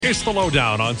It's the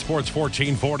Lowdown on Sports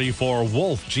 1440 for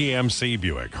Wolf GMC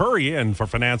Buick. Hurry in for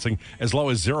financing as low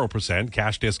as 0%,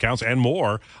 cash discounts, and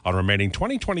more on remaining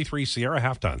 2023 Sierra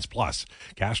half-tons, plus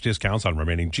cash discounts on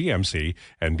remaining GMC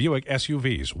and Buick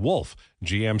SUVs.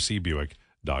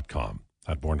 WolfGMCBuick.com.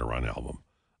 That Born to Run album.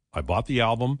 I bought the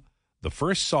album. The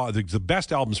first song, the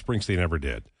best album Springsteen ever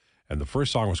did, and the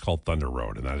first song was called Thunder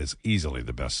Road, and that is easily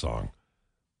the best song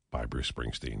by Bruce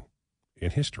Springsteen in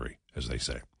history, as they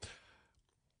say.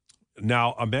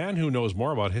 Now, a man who knows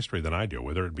more about history than I do,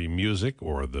 whether it be music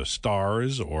or the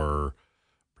stars or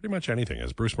pretty much anything,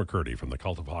 is Bruce McCurdy from the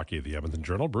Cult of Hockey of the Edmonton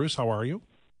Journal. Bruce, how are you?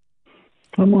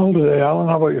 I'm well today, Alan.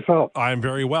 How about yourself? I'm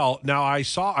very well. Now, I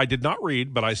did not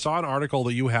read, but I saw an article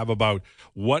that you have about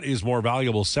what is more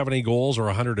valuable, 70 goals or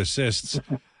 100 assists.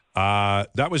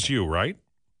 That was you, right?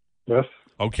 Yes.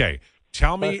 Okay.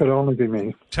 Tell me. That could only be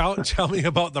me. Tell me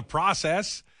about the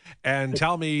process. And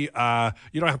tell me,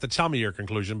 you don't have to tell me your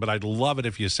conclusion, but I'd love it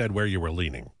if you said where you were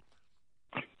leaning.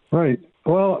 Right.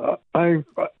 Well, I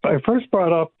first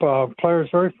brought up players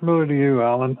very familiar to you,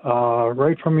 Alan,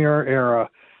 right from your era,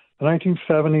 the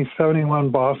 1970-71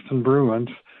 Boston Bruins,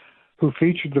 who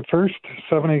featured the first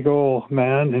 70-goal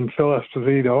man in Phil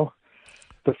Esposito,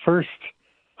 the first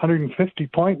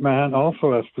 150-point man,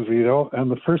 also Esposito, and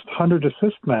the first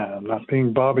 100-assist man, that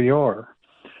being Bobby Orr.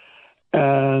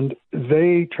 And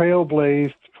they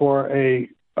trailblazed for a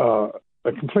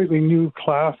completely new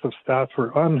class of stats,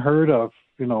 were unheard of,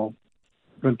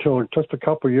 until just a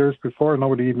couple of years before.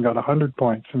 Nobody even got 100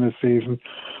 points in this season,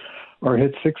 or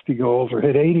hit 60 goals, or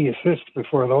hit 80 assists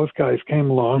before those guys came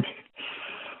along.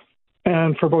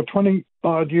 And for about 20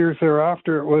 odd years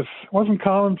thereafter, it wasn't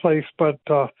commonplace, but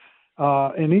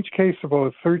in each case,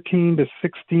 about 13 to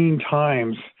 16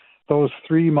 times those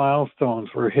three milestones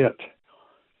were hit.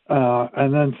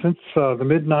 And then since the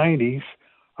mid-'90s,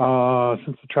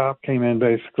 since the trap came in,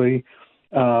 basically,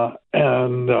 more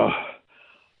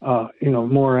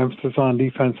emphasis on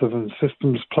defensive and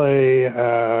systems play,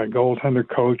 goaltender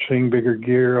coaching, bigger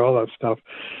gear, all that stuff,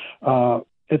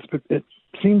 it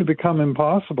seemed to become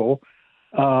impossible.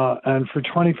 And for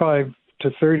 25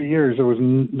 to 30 years,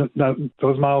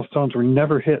 those milestones were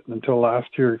never hit until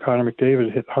last year. Connor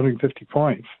McDavid hit 150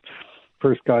 points,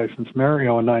 first guy since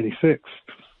Mario in '96.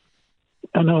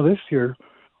 And now this year,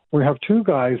 we have two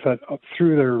guys that,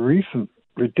 through their recent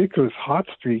ridiculous hot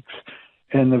streaks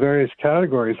in the various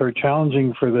categories, are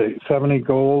challenging for the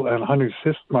 70-goal and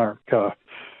 100-assist mark,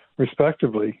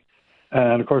 respectively.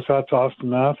 And, of course, that's Austin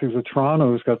Matthews of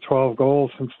Toronto, who's got 12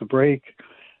 goals since the break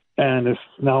and is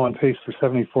now on pace for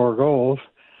 74 goals.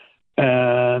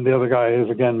 And the other guy is,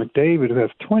 again, McDavid, who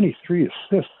has 23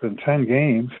 assists in 10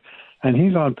 games. And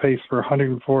he's on pace for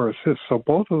 104 assists. So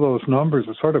both of those numbers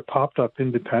have sort of popped up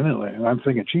independently. And I'm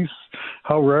thinking, geez,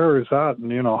 how rare is that?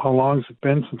 And, how long has it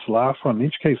been since the last one? In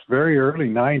each case, very early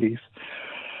 90s.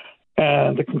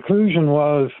 And the conclusion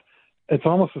was it's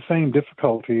almost the same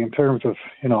difficulty in terms of,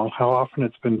 how often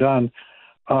it's been done.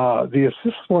 The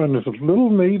assist one is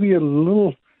maybe a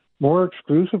little more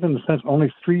exclusive in the sense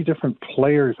only three different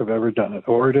players have ever done it.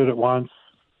 Orr did it once.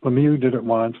 Lemieux did it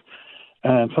once.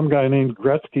 And some guy named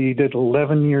Gretzky did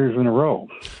 11 years in a row.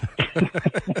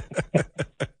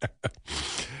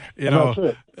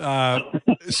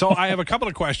 So I have a couple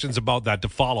of questions about that to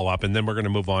follow up, and then we're going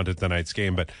to move on to tonight's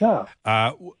game. But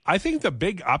I think the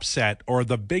big upset or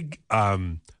the big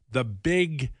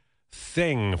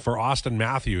thing for Austin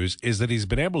Matthews is that he's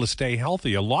been able to stay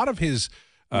healthy. A lot of his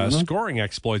scoring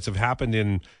exploits have happened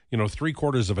in three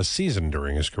quarters of a season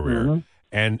during his career. Mm-hmm.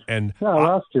 And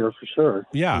last year for sure.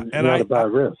 Yeah, and had a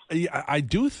bad wrist. I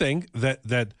do think that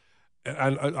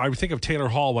I think of Taylor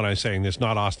Hall when I'm saying this,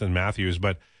 not Austin Matthews,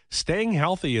 but staying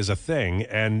healthy is a thing,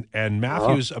 and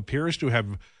Matthews appears to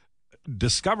have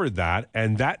discovered that,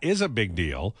 and that is a big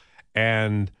deal.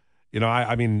 And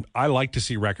I like to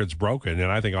see records broken,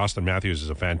 and I think Austin Matthews is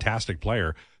a fantastic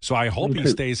player. So I hope he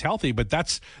stays healthy. But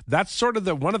that's sort of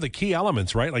one of the key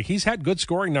elements, right? Like he's had good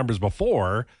scoring numbers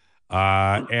before.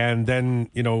 And then,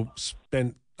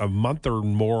 spent a month or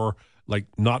more like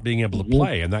not being able to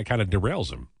play, and that kind of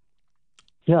derails him.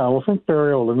 Yeah, well, think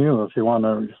Barry Lemieux if you want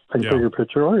to think bigger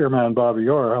picture, or your man Bobby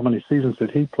Orr. How many seasons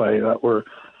did he play that were,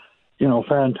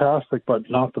 fantastic, but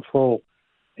not the full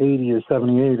 80 or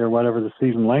 78 or whatever the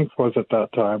season length was at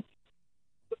that time?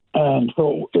 And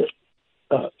so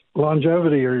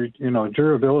longevity or,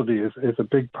 durability is a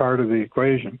big part of the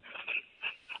equation.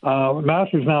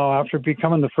 Matthews now, after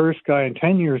becoming the first guy in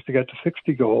 10 years to get to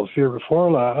 60 goals, year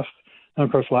before last, and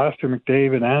of course last year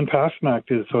McDavid and Pasternak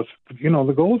did, so it's,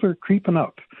 the goals are creeping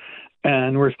up,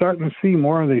 and we're starting to see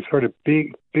more of these sort of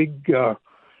big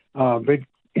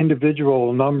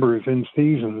individual numbers in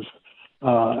seasons,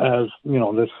 as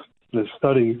this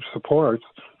study supports.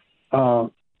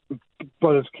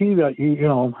 But it's key that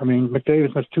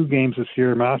McDavid missed 2 games this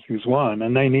year, Matthews 1,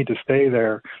 and they need to stay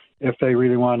there if they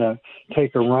really want to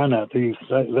take a run at these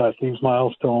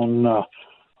milestone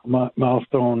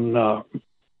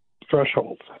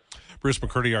thresholds. Bruce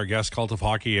McCurdy, our guest, Cult of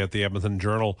Hockey at the Edmonton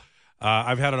Journal.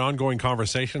 I've had an ongoing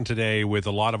conversation today with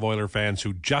a lot of Oiler fans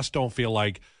who just don't feel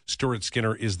like Stuart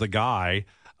Skinner is the guy.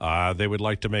 They would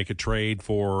like to make a trade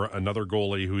for another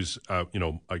goalie who's,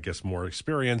 I guess more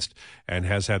experienced and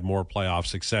has had more playoff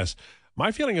success.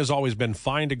 My feeling has always been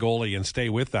find a goalie and stay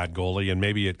with that goalie, and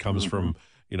maybe it comes from,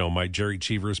 my Jerry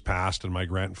Cheevers past and my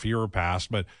Grant Fuhrer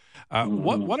past. But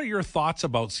what are your thoughts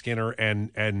about Skinner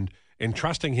and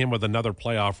entrusting him with another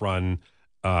playoff run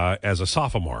as a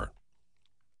sophomore?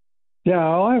 Yeah,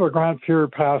 I have a Grant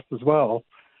Fuhrer past as well.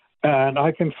 And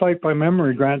I can cite by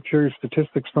memory Grant Fuhrer's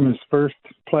statistics from his first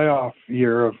playoff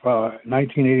year of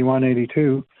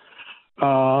 1981-82,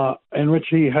 in which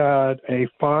he had a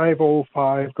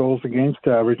 .505 goals against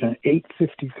average and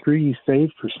 .853 save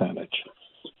percentage,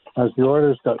 as the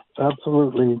Oilers got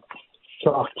absolutely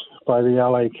shocked by the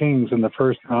LA Kings in the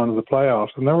first round of the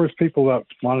playoffs. And there was people that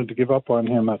wanted to give up on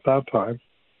him at that time.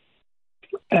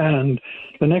 And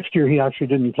the next year he actually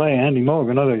didn't play. Andy Moog,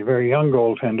 another very young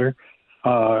goaltender,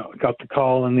 got the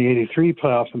call in the 83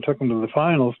 playoffs and took them to the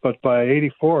finals. But by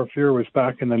 84, Fuhrer was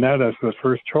back in the net as the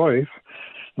first choice.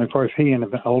 And, of course,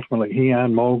 ultimately he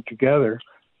and Moog together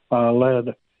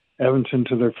led Edmonton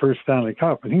to their first Stanley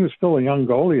Cup. And he was still a young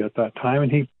goalie at that time,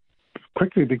 and he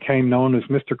quickly became known as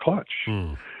Mr. Clutch.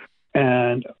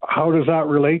 And how does that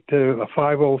relate to a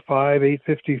 .505,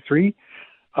 .853?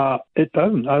 It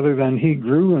doesn't, other than he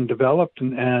grew and developed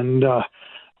and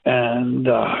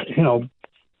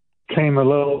came a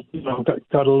little,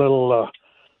 got a little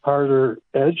harder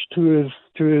edge to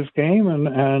his game,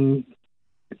 and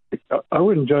I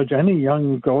wouldn't judge any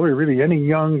young goalie, really any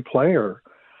young player,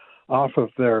 off of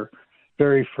their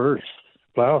very first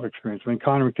playoff experience. I mean,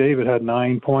 Connor McDavid had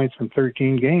 9 points in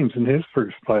 13 games in his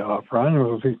first playoff run.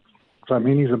 Does that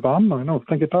mean he's a bum? I don't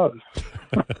think it does.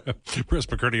 Bruce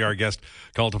McCurdy, our guest,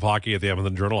 Cult of Hockey at the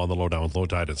Edmonton Journal on the Lowdown with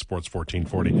Lowetide at Sports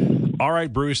 1440. All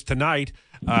right, Bruce, tonight,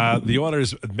 the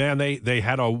Oilers, man, they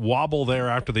had a wobble there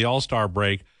after the All-Star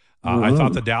break. I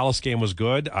thought the Dallas game was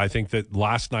good. I think that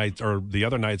last night or the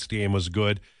other night's game was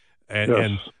good.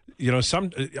 And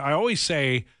I always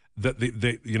say that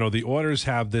the Oilers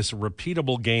have this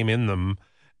repeatable game in them,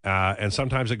 and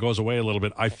sometimes it goes away a little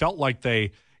bit. I felt like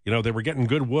they were getting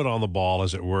good wood on the ball,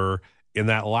 as it were, in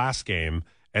that last game.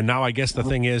 And now I guess the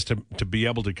thing is to be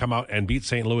able to come out and beat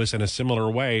St. Louis in a similar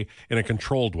way, in a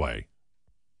controlled way.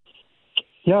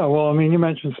 Yeah, well, I mean, you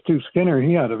mentioned Stu Skinner.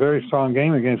 He had a very strong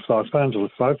game against Los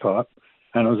Angeles, I thought.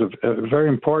 And it was a very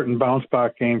important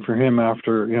bounce-back game for him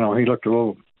after, he looked a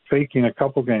little fakey in a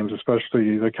couple games,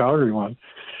 especially the Calgary one.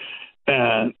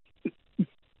 And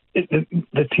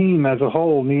the team as a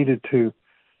whole needed to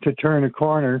turn a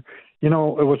corner. It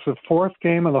was the fourth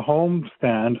game of the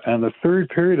homestand and the third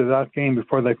period of that game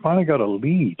before they finally got a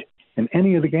lead in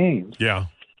any of the games. Yeah.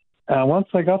 And once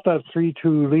they got that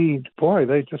 3-2 lead, boy,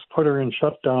 they just put her in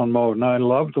shutdown mode. And I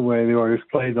love the way the Oilers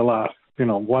played the last,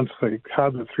 once they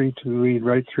had the 3-2 lead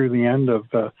right through the end of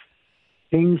the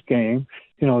Kings game.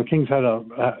 The Kings had a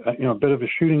bit of a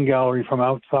shooting gallery from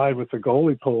outside with the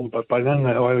goalie pulled, but by then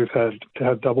the Oilers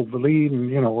had doubled the lead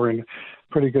and, were in a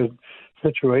pretty good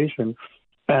situation.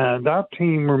 And that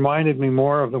team reminded me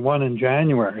more of the one in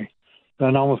January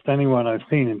than almost anyone I've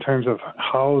seen in terms of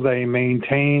how they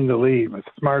maintain the lead with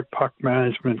smart puck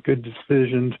management, good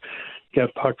decisions,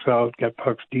 get pucks out, get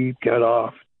pucks deep, get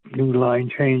off, new line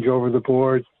change over the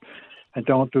boards, and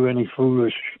don't do any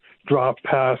foolish drop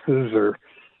passes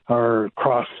or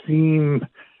cross seam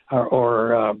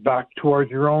or back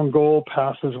towards your own goal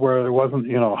passes where there wasn't,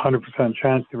 100%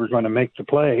 chance they were going to make the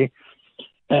play.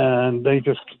 And they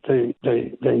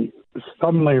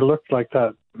suddenly looked like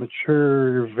that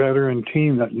mature veteran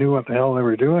team that knew what the hell they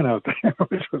were doing out there,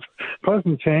 which was a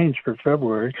pleasant change for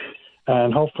February,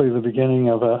 and hopefully the beginning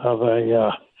of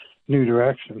a new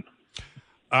direction.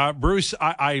 Bruce,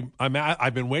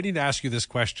 I've been waiting to ask you this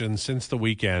question since the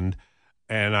weekend,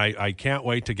 and I can't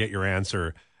wait to get your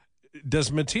answer.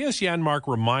 Does Matthias Janmark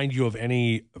remind you of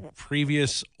any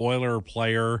previous Oiler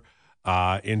player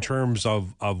in terms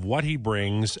of what he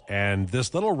brings? And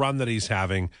this little run that he's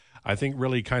having, I think,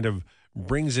 really kind of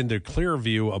brings into clear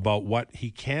view about what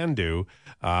he can do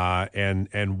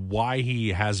and why he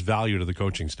has value to the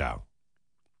coaching staff.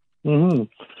 Mm-hmm.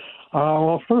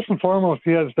 Well, first and foremost,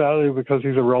 he has value because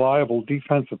he's a reliable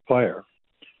defensive player.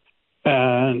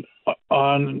 And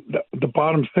on the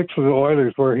bottom six of the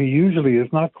Oilers, where he usually is,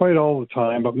 not quite all the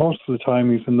time, but most of the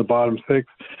time he's in the bottom six.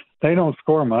 They don't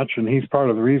score much, and he's part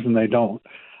of the reason they don't.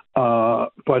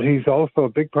 But he's also a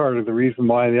big part of the reason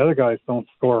why the other guys don't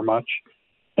score much.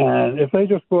 And if they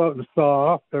just go out and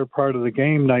saw off their part of the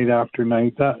game night after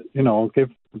night, that, give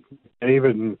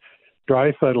David and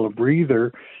Draisaitl a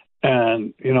breather,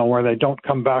 and, where they don't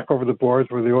come back over the boards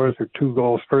where the Oilers are 2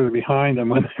 goals further behind them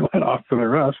when they went off to the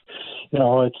rest,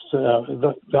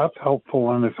 that's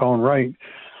helpful in its own right.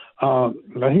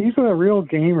 But he's a real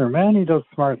gamer, man. He does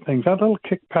smart things. That little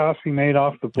kick pass he made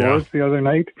off the boards the other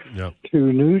night to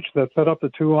Nuge that set up the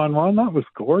 2-on-1, that was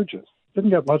gorgeous.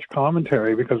 Didn't get much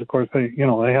commentary because, of course, they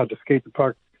had to skate the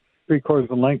puck 3/4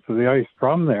 the length of the ice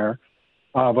from there.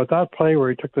 But that play where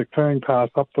he took the clearing pass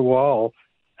up the wall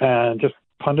and just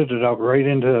punted it out right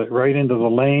into the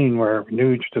lane where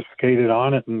Nuge just skated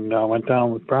on it and went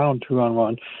down with Brown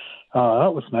 2-on-1.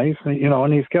 That was nice.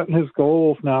 And he's getting his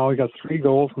goals now. He got 3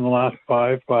 goals in the last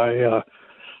 5 by,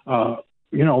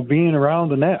 being around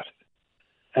the net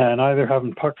and either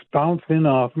having pucks bounce in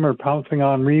off him or pouncing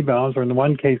on rebounds, or in the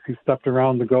one case, he stepped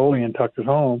around the goalie and tucked it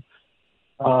home.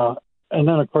 And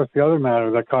then, of course, the other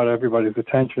matter that caught everybody's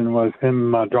attention was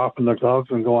him dropping the gloves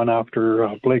and going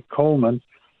after Blake Coleman.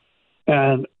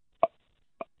 And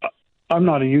I'm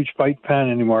not a huge fight fan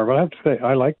anymore, but I have to say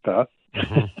I like that.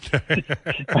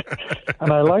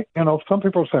 And I like, some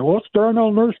people say, well, what's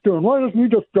Darnell Nurse doing? Why doesn't he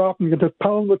just drop and just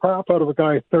pound the crap out of a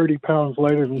guy 30 pounds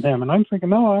lighter than him? And I'm thinking,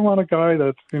 no, I want a guy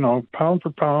that's, pound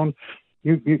for pound.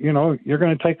 You're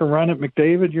going to take a run at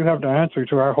McDavid, you have to answer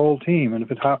to our whole team. And if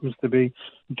it happens to be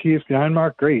Matthias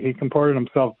Janmark, great. He comported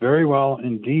himself very well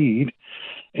indeed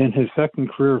in his second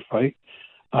career fight.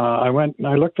 I went and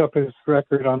I looked up his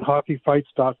record on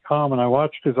hockeyfights.com, and I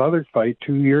watched his other fight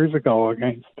 2 years ago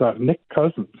against Nick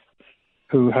Cousins,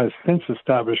 who has since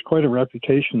established quite a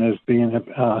reputation as being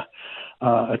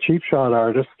a cheap shot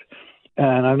artist.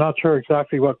 And I'm not sure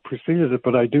exactly what preceded it,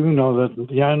 but I do know that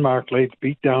Janmark laid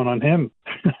beat down on him.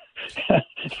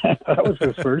 That was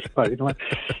his first fight.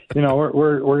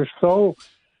 We're so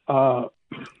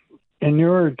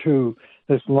inured to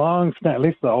this at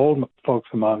least the old folks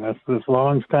among us, this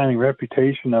long-standing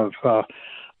reputation of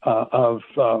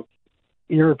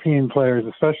European players,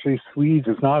 especially Swedes,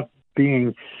 as not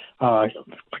being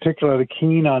particularly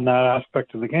keen on that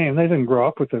aspect of the game. They didn't grow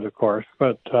up with it, of course,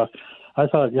 but I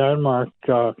thought Janmark,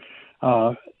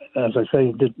 as I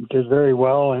say, did very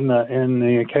well in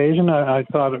the occasion. I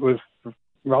thought it was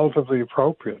relatively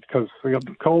appropriate because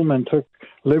Coleman took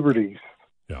liberties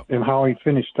in how he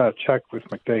finished that check with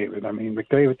McDavid. I mean,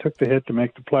 McDavid took the hit to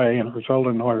make the play and it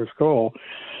resulted in the Oilers' goal.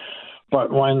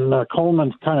 But when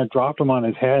Coleman kind of dropped him on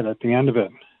his head at the end of it,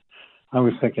 I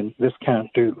was thinking, this can't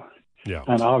do. Yeah.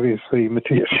 And obviously,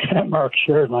 Matthias Janmark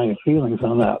shared my feelings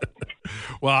on that.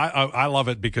 Well, I love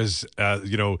it because,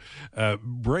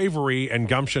 bravery and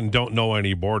gumption don't know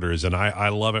any borders. And I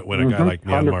love it when a guy like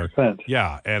Janmark. 100%.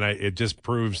 Yeah. And it just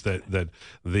proves that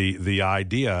the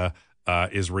idea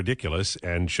is ridiculous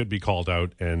and should be called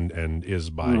out and is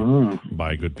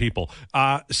by good people.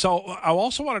 So I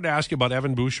also wanted to ask you about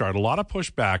Evan Bouchard. A lot of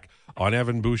pushback on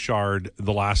Evan Bouchard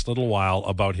the last little while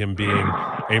about him being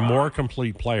a more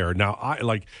complete player. Now,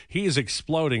 he is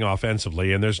exploding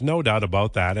offensively, and there's no doubt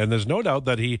about that. And there's no doubt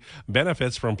that he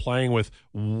benefits from playing with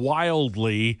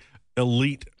wildly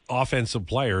elite offensive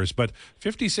players, but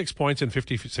 56 points in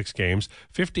 56 games,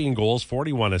 15 goals,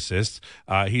 41 assists.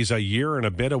 He's a year and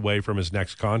a bit away from his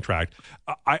next contract.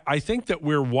 I think that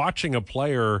we're watching a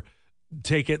player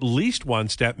take at least one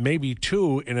step, maybe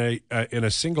two in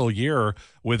a single year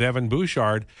with Evan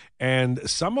Bouchard. And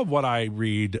some of what I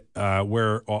read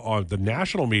where on the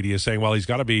national media is saying, well, he's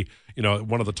got to be,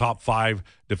 one of the top 5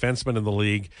 defensemen in the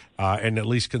league and at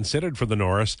least considered for the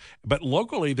Norris. But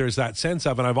locally, there's that sense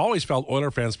of, and I've always felt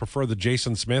Oiler fans prefer the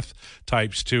Jason Smith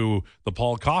types to the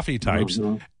Paul Coffey types.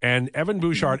 Mm-hmm. And Evan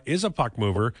Bouchard is a puck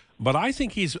mover, but I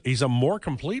think he's a more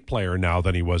complete player now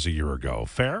than he was a year ago.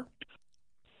 Fair?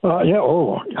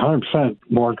 100%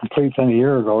 more complete than a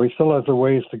year ago. He still has a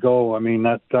ways to go. I mean,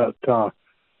 that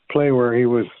play where he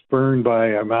was burned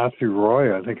by Matthew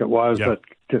Roy, I think it was, that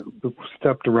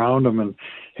stepped around him, and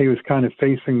he was kind of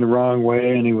facing the wrong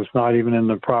way, and he was not even in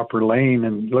the proper lane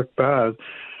and looked bad.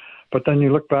 But then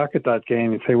you look back at that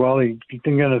game and say, well, he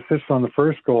didn't get an assist on the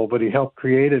first goal, but he helped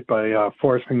create it by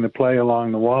forcing the play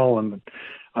along the wall and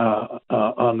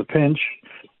on the pinch.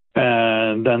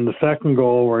 And then the second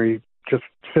goal where he just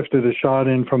sifted a shot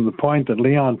in from the point that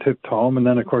Leon tipped home, and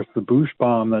then, of course, the boost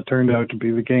bomb that turned out to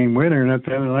be the game winner. And at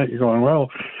the end of the night, you're going, well,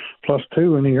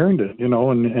 +2, and he earned it,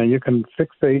 and you can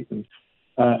fixate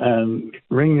and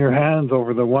wring your hands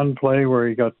over the one play where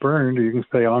he got burned, or you can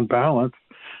say on balance,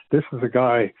 this is a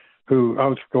guy who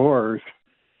outscores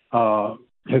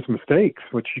his mistakes,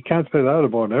 which you can't say that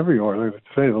about every Oiler, to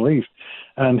say the least.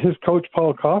 And his coach,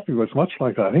 Paul Coffey, was much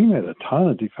like that. He made a ton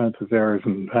of defensive errors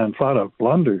and flat out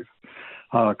blunders,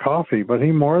 Coffey, but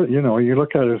he more, you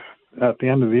look at it at the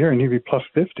end of the year and he'd be plus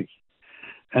 50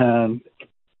 and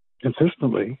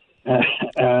consistently.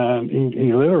 And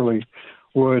he literally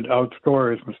would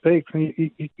outscore his mistakes.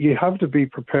 And you have to be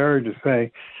prepared to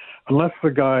say, unless the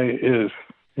guy is,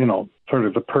 sort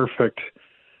of the perfect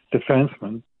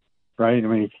defenseman, right? I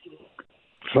mean,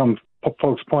 some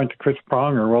folks point to Chris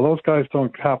Pronger. Well, those guys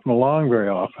don't happen along very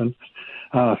often,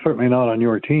 certainly not on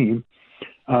your team.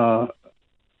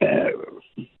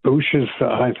 Bush is,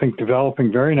 I think,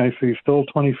 developing very nicely. He's still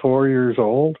 24 years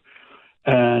old,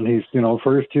 and he's,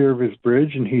 first year of his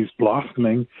bridge, and he's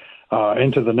blossoming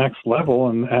into the next level,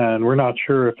 and we're not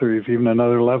sure if there is even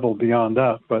another level beyond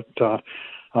that, but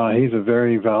he's a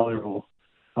very valuable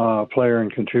player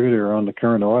and contributor on the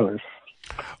current Oilers.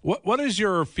 What is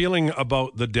your feeling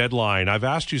about the deadline? I've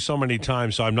asked you so many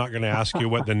times, so I'm not going to ask you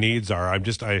what the needs are.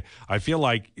 I feel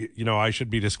like, I should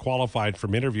be disqualified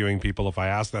from interviewing people if I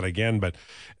ask that again, but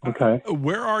okay.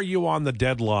 Where are you on the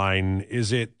deadline?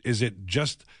 Is it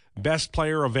just best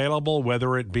player available,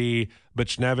 whether it be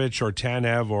Buchnevich or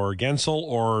Tanev or Gensel,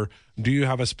 or do you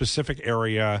have a specific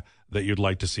area that you'd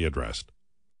like to see addressed?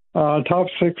 Top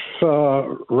six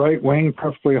right wing,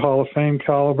 preferably Hall of Fame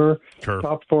caliber. Sure.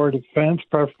 Top four defense,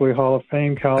 preferably Hall of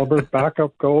Fame caliber.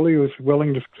 Backup goalie who's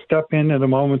willing to step in at a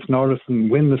moment's notice and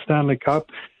win the Stanley Cup.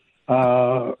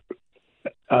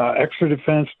 Extra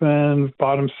defenseman,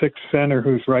 bottom six center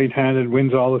who's right-handed,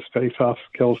 wins all his face-offs,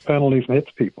 kills penalties, and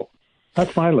hits people.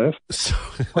 That's my list.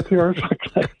 What's yours?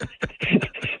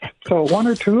 So one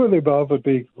or two of the above would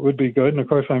be good. And of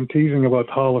course, I'm teasing about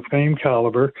the Hall of Fame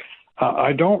caliber.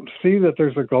 I don't see that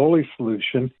there's a goalie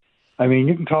solution. I mean,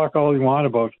 you can talk all you want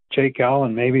about Jake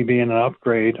Allen maybe being an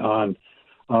upgrade on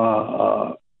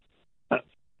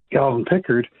Calvin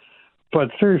Pickard, but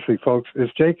seriously, folks,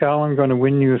 is Jake Allen going to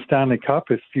win you a Stanley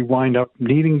Cup if you wind up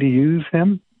needing to use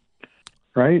him?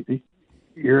 Right?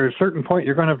 You're at a certain point,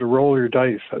 you're going to have to roll your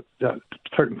dice.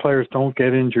 Certain players don't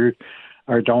get injured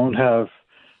or don't have,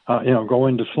 go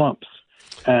into slumps.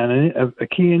 And a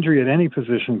key injury at any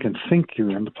position can sink you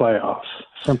in the playoffs.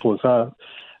 Simple as that.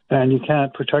 And you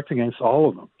can't protect against all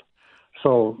of them.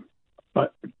 So,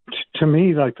 to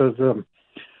me, like the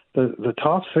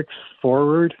top six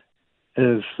forward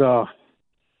is, or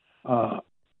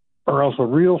else a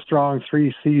real strong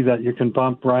 3C that you can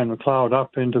bump Ryan McLeod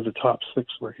up into the top six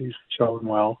where he's showing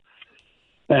well,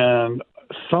 and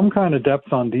some kind of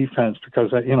depth on defense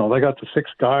because they got the six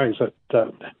guys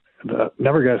that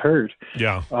never get hurt.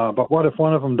 Yeah. But what if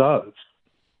one of them does?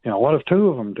 What if two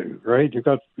of them do? Right? You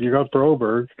got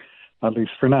Broberg, at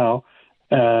least for now,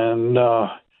 and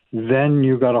then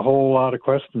you got a whole lot of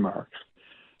question marks.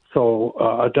 So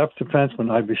a depth defenseman,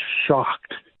 I'd be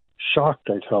shocked,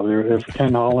 I tell you, if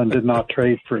Ken Holland did not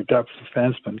trade for a depth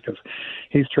defenseman because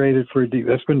he's traded for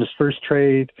that's been his first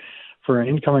trade for an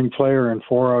incoming player in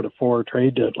 4 out of 4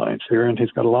 trade deadlines here, and he's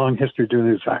got a long history doing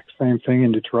the exact same thing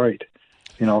in Detroit.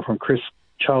 From Chris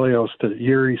Chelios to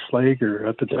Yuri Slager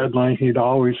at the deadline, he'd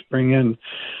always bring in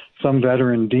some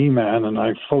veteran D-man, and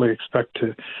I fully expect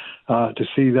to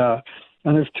see that.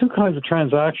 And there's two kinds of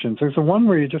transactions. There's the one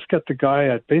where you just get the guy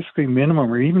at basically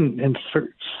minimum, or even in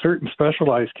certain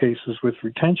specialized cases with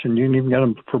retention, you can even get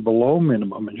him for below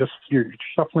minimum, and just you're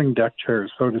shuffling deck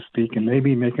chairs, so to speak, and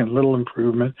maybe making a little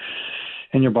improvement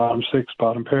in your bottom six,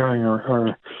 bottom pairing,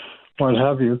 or what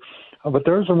have you. But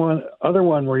there's other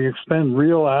one where you expend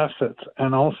real assets,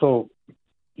 and also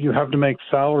you have to make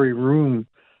salary room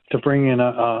to bring in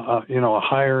a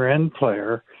higher end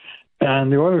player.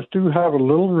 And the Oilers do have a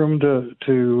little room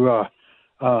to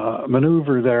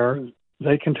maneuver there.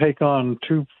 They can take on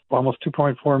almost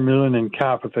 $2.4 million in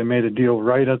cap if they made a deal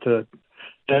right at the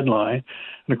deadline.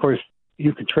 And of course,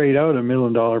 you could trade out $1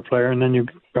 million player, and then you've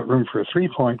got room for a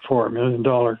 $3.4 million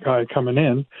guy coming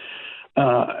in.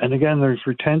 And again, there's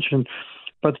retention.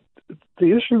 But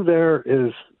the issue there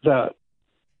is that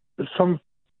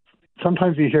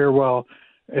sometimes you hear, well,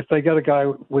 if they get a guy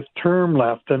with term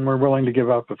left, then we're willing to give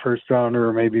up a first rounder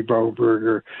or maybe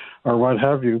Broberg or what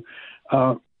have you.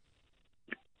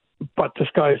 But this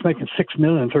guy is making $6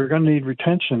 million, so we're going to need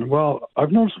retention. Well,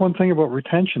 I've noticed one thing about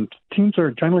retention. Teams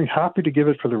are generally happy to give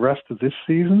it for the rest of this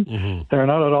season. Mm-hmm. They're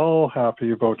not at all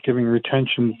happy about giving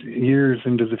retention years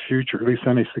into the future, at least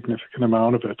any significant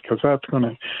amount of it, because that's going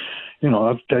to,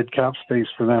 that's dead cap space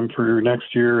for them for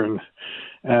next year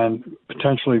and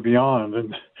potentially beyond.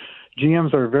 And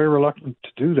GMs are very reluctant to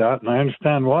do that, and I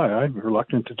understand why. I'm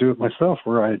reluctant to do it myself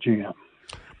were I a GM.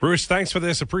 Bruce, thanks for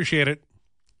this. Appreciate it.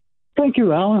 Thank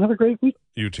you, Alan. Have a great week.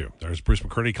 You too. There's Bruce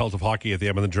McCurdy, Cult of Hockey at the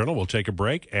Edmonton Journal. We'll take a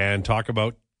break and talk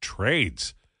about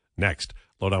trades next.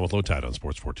 Lowdown with Lowetide on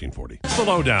Sports 1440. It's the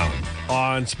Lowdown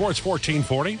on Sports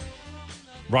 1440.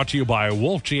 Brought to you by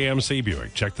Wolf GMC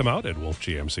Buick. Check them out at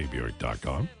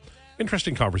wolfgmcbuick.com.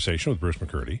 Interesting conversation with Bruce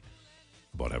McCurdy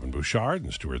about Evan Bouchard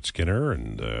and Stuart Skinner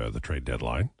and the trade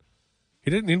deadline.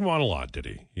 He didn't want a lot, did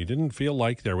he? He didn't feel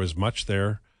like there was much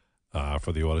there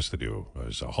for the Oilers to do. He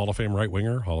was a Hall of Fame right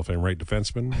winger, Hall of Fame right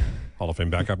defenseman, Hall of Fame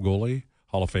backup goalie,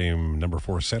 Hall of Fame number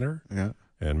 4 center,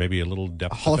 and maybe a little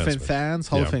depth Hall of defenseman. Fame fans,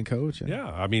 Hall of Fame coach.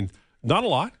 Yeah, I mean, not a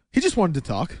lot. He just wanted to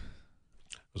talk. It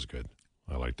was good.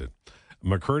 I liked it.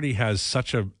 McCurdy has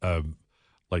such an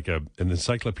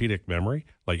encyclopedic memory.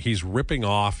 Like, he's ripping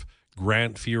off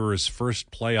Grant Fuhrer's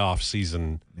first playoff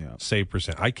season save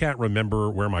percent. I can't remember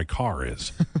where my car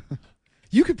is.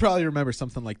 You could probably remember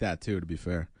something like that, too, to be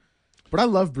fair. But I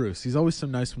love Bruce. He's always so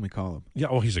nice when we call him.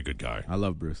 Yeah, he's a good guy. I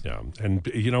love Bruce. Yeah, and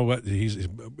you know what? His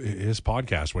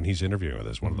podcast, when he's interviewing with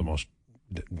us, one of the most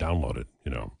downloaded,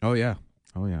 Oh, yeah.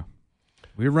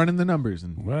 We're running the numbers,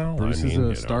 and Bruce is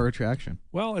a star attraction.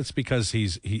 Well, it's because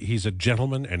he's a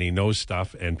gentleman, and he knows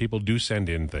stuff, and people do send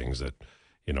in things that,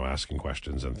 asking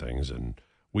questions and things, and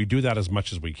we do that as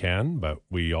much as we can, but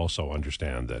we also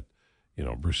understand that,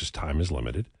 Bruce's time is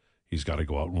limited. He's got to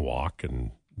go out and walk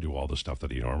and do all the stuff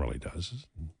that he normally does.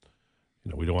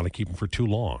 We don't want to keep him for too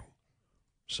long.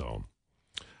 So,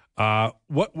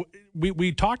 what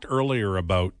we talked earlier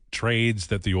about trades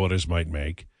that the Oilers might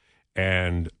make,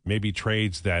 and maybe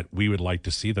trades that we would like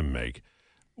to see them make.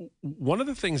 One of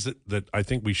the things that I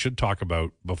think we should talk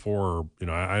about before,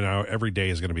 I know every day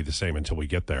is going to be the same until we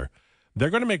get there. They're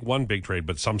going to make one big trade,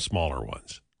 but some smaller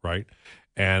ones, right?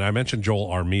 And I mentioned Joel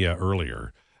Armia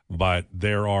earlier, but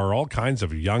there are all kinds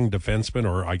of young defensemen,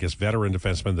 or I guess veteran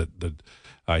defensemen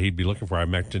that he'd be looking for. I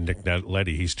mentioned Nick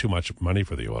Leddy. He's too much money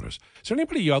for the Oilers. Is there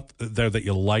anybody out there that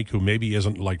you like who maybe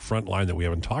isn't like front line that we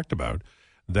haven't talked about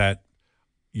that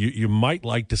you might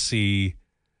like to see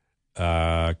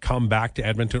come back to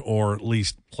Edmonton, or at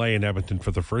least play in Edmonton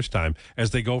for the first time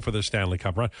as they go for the Stanley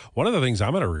Cup run? One of the things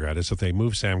I'm going to regret is if they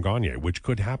move Sam Gagner, which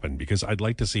could happen, because I'd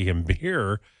like to see him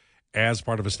here as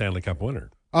part of a Stanley Cup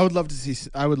winner. I would love to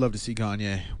see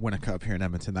Gagner win a cup here in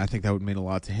Edmonton. I think that would mean a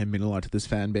lot to him, mean a lot to this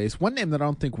fan base. One name that I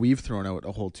don't think we've thrown out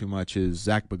a whole too much is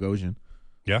Zach Bogosian.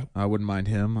 Yeah, I wouldn't mind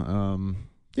him.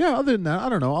 Other than that, I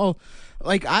don't know.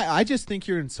 I just think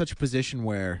you're in such a position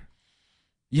where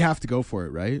you have to go for it,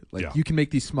 right? You can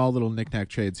make these small little knick-knack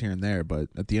trades here and there, but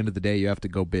at the end of the day, you have to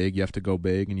go big. You have to go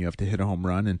big, and you have to hit a home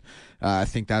run. And I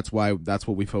think that's what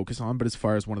we focus on. But as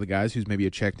far as one of the guys who's maybe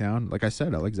a check down, like I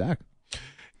said, I like Zach.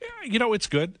 Yeah, it's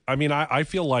good. I mean, I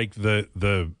feel like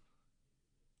the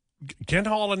Ken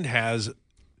Holland has.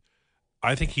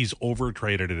 I think he's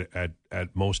overtraded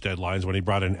at most deadlines when he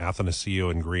brought in Athanasio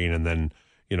and Green, and then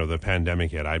the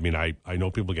pandemic hit. I mean, I know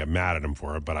people get mad at him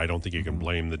for it, but I don't think you can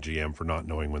blame the GM for not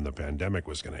knowing when the pandemic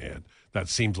was going to hit. That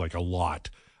seems like a lot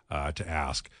to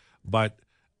ask. But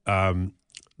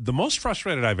the most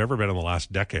frustrated I've ever been in the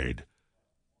last decade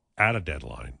at a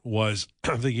deadline was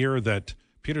the year that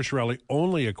Peter Chiarelli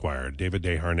only acquired David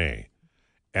Desharnais.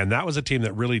 And that was a team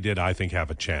that really did, I think, have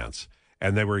a chance.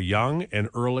 And they were young and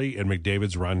early in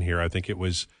McDavid's run here. I think it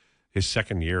was his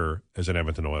second year as an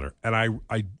Edmonton Oiler. And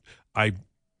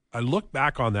I look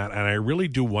back on that, and I really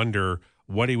do wonder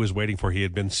what he was waiting for. He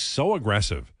had been so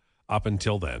aggressive up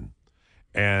until then.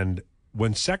 And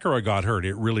when Sekera got hurt,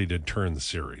 it really did turn the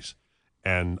series.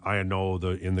 And I know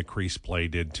the in the crease play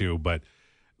did too, but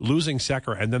losing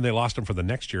Sekera, and then they lost him for the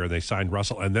next year, and they signed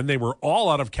Russell, and then they were all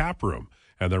out of cap room,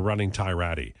 and they're running Ty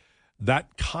Ratty.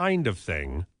 That kind of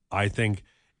thing, I think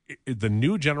the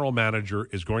new general manager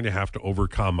is going to have to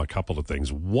overcome a couple of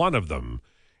things. One of them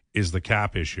is the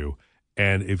cap issue.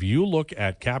 And if you look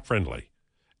at Cap Friendly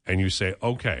and you say,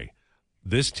 okay,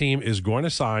 this team is going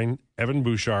to sign Evan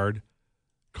Bouchard,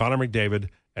 Connor McDavid,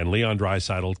 and Leon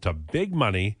Draisaitl to big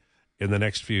money in the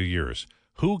next few years,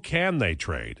 who can they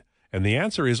trade? And the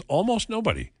answer is almost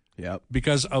nobody. Yep.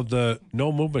 Because of the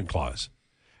no movement clause.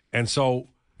 And so,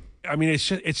 I mean, it's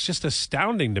just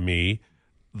astounding to me.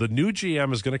 The new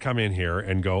GM is going to come in here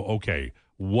and go, okay,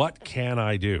 what can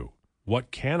I do?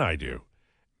 What can I do?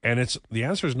 And the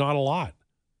answer is not a lot.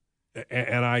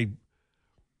 And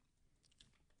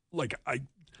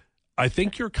I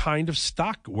think you're kind of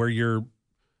stuck where you're.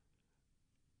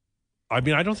 I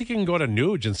mean, I don't think you can go to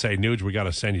Nuge and say, Nuge, we got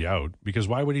to send you out, because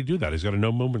why would he do that? He's got a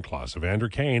no movement clause. Evander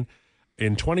Kane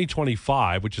in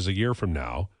 2025, which is a year from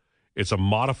now, It's a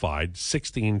modified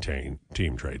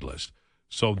 16-team trade list.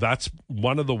 So that's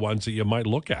one of the ones that you might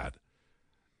look at.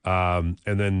 And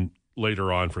then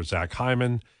later on for Zach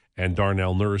Hyman and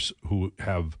Darnell Nurse, who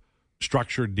have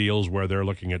structured deals where they're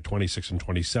looking at 26 and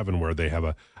 27, where they have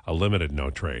a limited no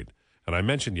trade. And I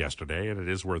mentioned yesterday, and it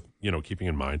is worth, keeping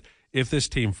in mind, if this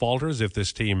team falters, if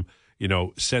this team,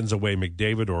 sends away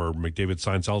McDavid, or McDavid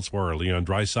signs elsewhere, or Leon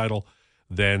Draisaitl,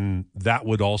 then that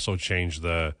would also change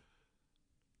the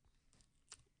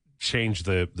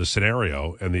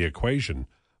scenario and the equation.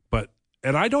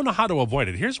 And I don't know how to avoid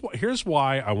it. Here's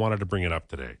why I wanted to bring it up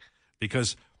today,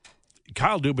 because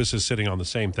Kyle Dubas is sitting on the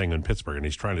same thing in Pittsburgh, and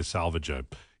he's trying to salvage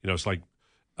it's like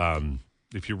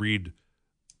if you read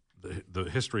the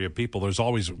history of people, there's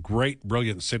always great,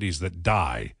 brilliant cities that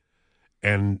die,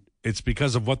 and it's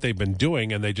because of what they've been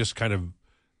doing, and they just kind of,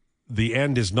 the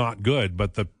end is not good,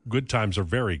 but the good times are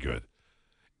very good.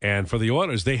 And for the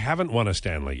Oilers, they haven't won a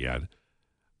Stanley yet,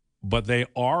 but they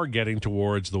are getting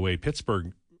towards the way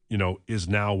Pittsburgh, is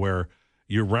now, where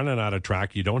you're running out of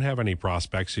track. You don't have any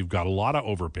prospects. You've got a lot of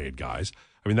overpaid guys.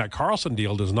 I mean, that Carlson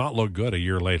deal does not look good a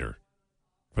year later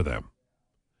for them.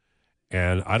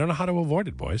 And I don't know how to avoid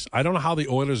it, boys. I don't know how the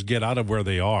Oilers get out of where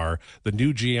they are. The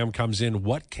new GM comes in.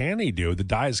 What can he do? The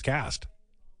die is cast.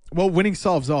 Well, winning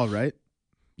solves all, right?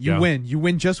 You win. You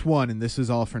win just one, and this is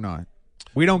all for naught.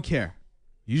 We don't care.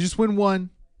 You just win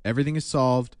one. Everything is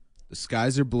solved. The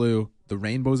skies are blue. The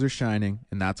rainbows are shining,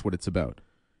 and that's what it's about.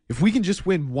 If we can just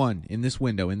win one in this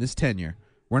window, in this tenure,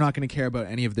 we're not going to care about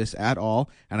any of this at all.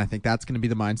 And I think that's going to be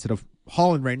the mindset of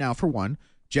Holland right now, for one.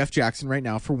 Jeff Jackson right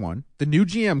now, for one. The new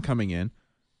GM coming in.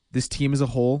 This team as a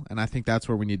whole. And I think that's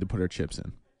where we need to put our chips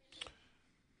in.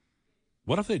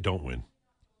 What if they don't win?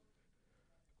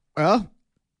 Well,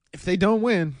 if they don't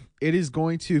win, it is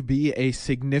going to be a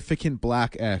significant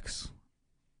black X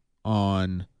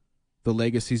on the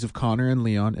legacies of Connor and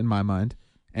Leon, in my mind.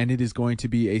 And it is going to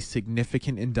be a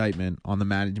significant indictment on the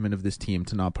management of this team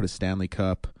to not put a Stanley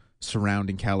Cup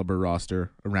surrounding caliber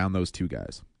roster around those two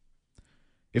guys.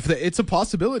 It's a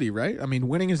possibility, right? I mean,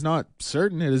 winning is not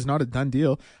certain. It is not a done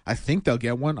deal. I think they'll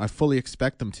get one. I fully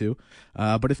expect them to.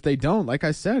 But if they don't, like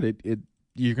I said,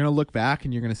 you're going to look back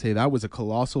and you're going to say that was a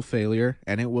colossal failure,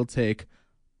 and it will take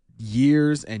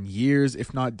years and years,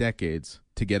 if not decades,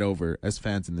 to get over as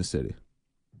fans in the city.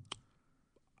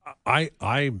 I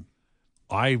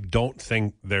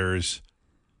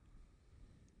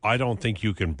don't think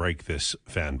you can break this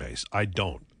fan base. I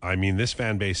don't. I mean, this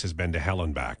fan base has been to hell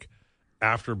and back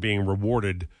after being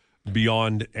rewarded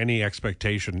beyond any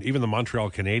expectation. Even the Montreal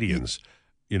Canadiens,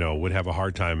 would have a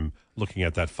hard time looking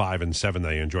at that 5-7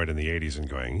 they enjoyed in the 80s and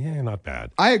going, yeah, not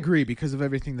bad. I agree, because of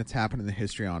everything that's happened in the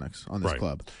histrionics on this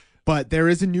club. But there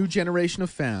is a new generation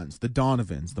of fans, the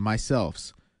Donovans, the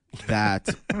myselfs, that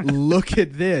look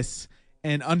at this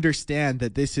and understand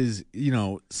that this is,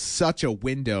 such a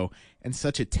window and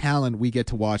such a talent we get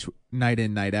to watch night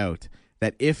in, night out,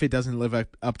 that if it doesn't live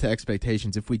up to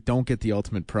expectations, if we don't get the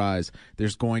ultimate prize,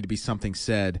 there's going to be something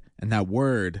said. And that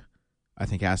word, I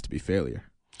think, has to be failure.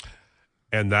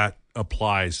 And that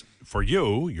applies for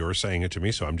you. You're saying it to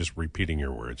me, so I'm just repeating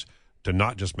your words, to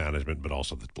not just management, but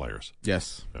also the players.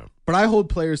 Yes. Yeah. But I hold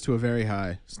players to a very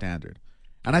high standard.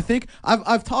 And I think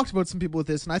I've talked about some people with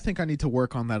this, and I think I need to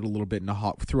work on that a little bit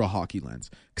through a hockey lens,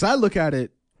 because I look at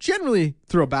it generally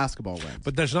through a basketball lens.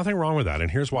 But there's nothing wrong with that, and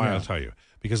here's why. I'll tell you.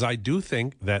 Because I do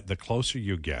think that the closer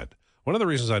you get, one of the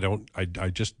reasons I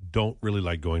just don't really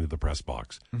like going to the press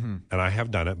box, and I have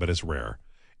done it, but it's rare,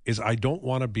 is I don't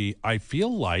want to be. I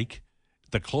feel like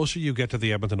the closer you get to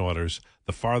the Edmonton Oilers,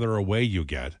 the farther away you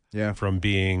get from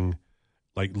being,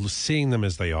 like, seeing them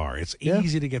as they are. It's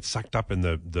easy to get sucked up in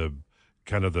the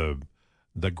kind of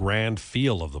the grand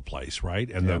feel of the place, right?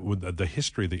 And the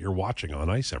history that you're watching on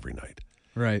ice every night.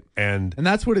 Right. And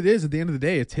that's what it is at the end of the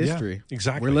day. It's history. Yeah,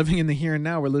 exactly. We're living in the here and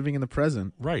now. We're living in the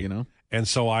present. Right. And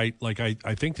so I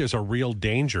think there's a real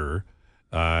danger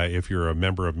if you're a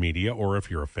member of media or if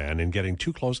you're a fan in getting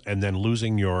too close and then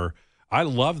losing your – I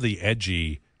love the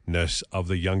edginess of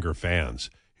the younger fans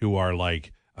who are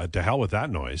like, to hell with that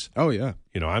noise. Oh, yeah.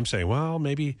 I'm saying, well,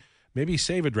 maybe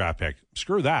save a draft pick.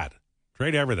 Screw that.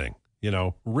 Trade everything.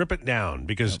 Rip it down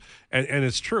because and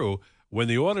it's true. When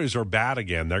the Oilers are bad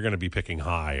again, they're going to be picking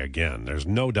high again. There's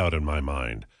no doubt in my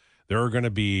mind. There are going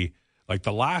to be, like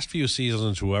the last few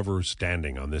seasons, whoever's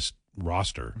standing on this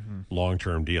roster,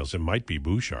 long-term deals. It might be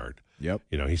Bouchard. Yep.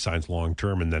 He signs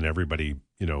long-term, and then everybody,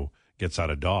 gets out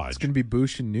of Dodge. It's going to be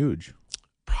Bouch and Nuge.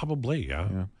 Probably,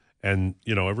 yeah. And,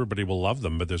 everybody will love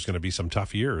them, but there's going to be some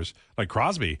tough years. Like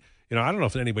Crosby, I don't know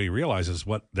if anybody realizes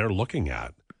what they're looking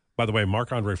at. By the way,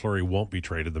 Marc-Andre Fleury won't be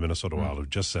traded. The Minnesota Wild have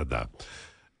just said that.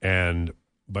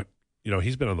 But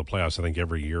he's been in the playoffs, I think,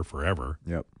 every year forever.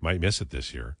 Yep. Might miss it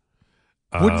this year.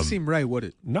 Wouldn't seem right, would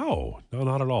it? No,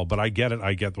 not at all. But I get it.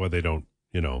 I get why they don't,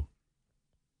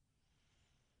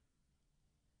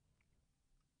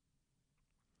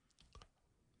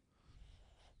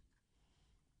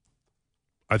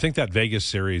 I think that Vegas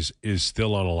series is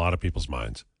still on a lot of people's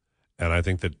minds. And I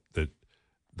think that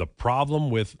the problem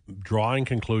with drawing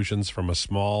conclusions from a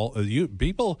small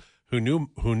people who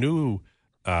knew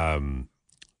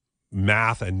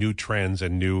math and knew trends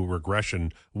and knew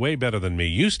regression way better than me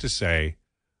used to say,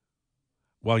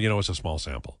 well, it's a small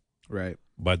sample. Right.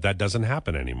 But that doesn't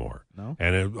happen anymore. No.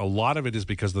 And a lot of it is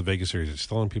because the Vegas series is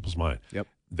still in people's mind. Yep.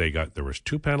 There was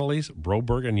 2 penalties,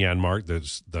 Broberg and Janmark.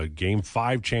 The game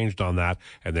 5 changed on that,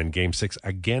 and then game 6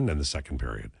 again in the second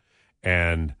period.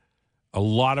 And a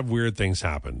lot of weird things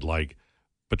happened. Like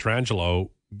Pietrangelo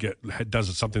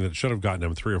does something that should have gotten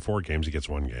him 3 or 4 games. He gets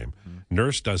 1 game. Mm-hmm.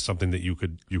 Nurse does something that you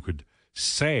could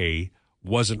say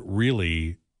wasn't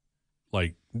really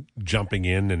like jumping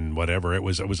in and whatever. It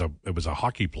was a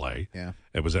hockey play. Yeah.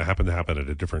 It happened to happen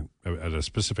at a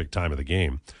specific time of the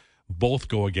game. Both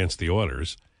go against the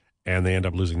Oilers, and they end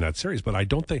up losing that series. But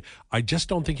I just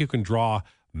don't think you can draw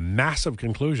massive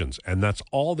conclusions, and that's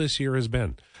all this year has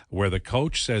been, where the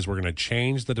coach says we're going to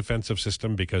change the defensive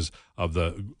system because of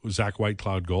the Zach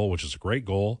Whitecloud goal, which is a great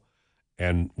goal,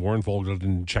 and Warren Vogel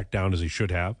didn't check down as he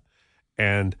should have,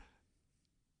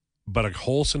 but a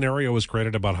whole scenario was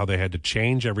created about how they had to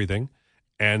change everything,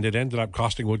 and it ended up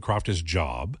costing Woodcroft his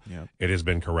job. Yep. It has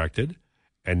been corrected,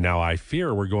 and now I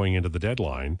fear we're going into the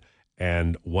deadline,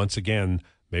 and once again,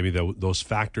 maybe those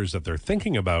factors that they're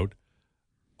thinking about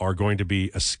are going to be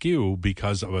askew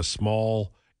because of a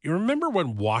small. You remember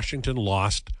when Washington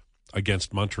lost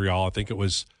against Montreal? I think it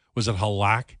was it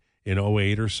Halak in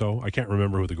 2008 or so? I can't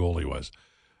remember who the goalie was.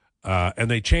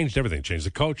 And they changed everything. Changed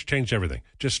the coach, changed everything.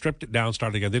 Just stripped it down,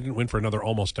 started again. They didn't win for another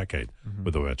almost decade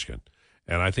with Ovechkin.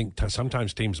 And I think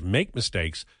sometimes teams make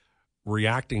mistakes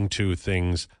reacting to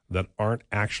things that aren't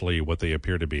actually what they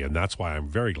appear to be. And that's why I'm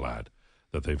very glad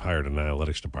that they've hired an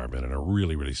analytics department and a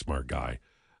really, really smart guy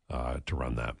to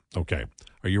run that. Okay.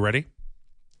 Are you ready?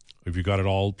 Have you got it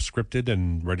all scripted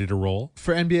and ready to roll?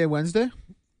 For NBA Wednesday?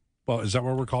 Well, is that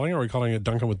what we're calling it? Or are we calling it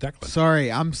Duncan with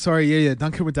Declan? I'm sorry. Yeah,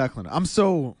 Duncan with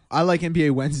Declan. I like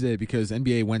NBA Wednesday because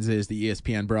NBA Wednesday is the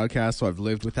ESPN broadcast, so I've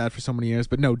lived with that for so many years.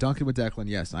 But no, Duncan with Declan,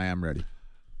 yes, I am ready.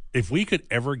 If we could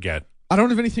ever get... I don't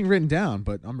have anything written down,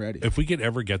 but I'm ready. If we could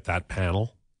ever get that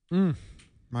panel...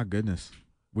 My goodness.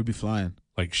 We'd be flying.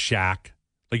 Like Shaq.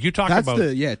 Like you talk That's about...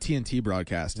 That's the TNT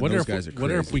broadcast. And those guys are crazy.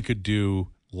 Wonder if we could do,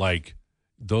 like,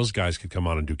 those guys could come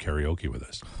on and do karaoke with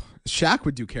us. Shaq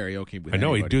would do karaoke with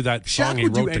anybody. He'd do that song he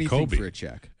wrote to Kobe. For a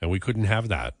check. And we couldn't have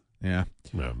that. Yeah.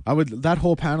 No. I would. That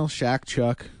whole panel, Shaq,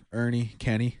 Chuck, Ernie,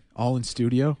 Kenny, all in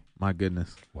studio. My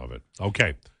goodness. Love it.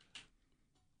 Okay.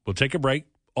 We'll take a break.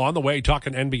 On the way,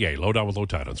 talking NBA. Lowdown with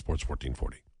Lowetide on Sports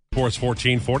 1440. Sports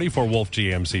 1440 for Wolf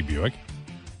GMC Buick.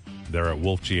 They're at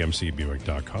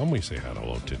wolfgmcbuick.com. We say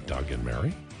hello to Doug and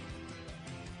Mary.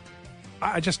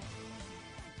 I just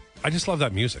love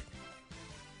that music.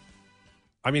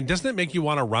 I mean, doesn't it make you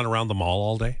want to run around the mall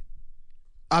all day?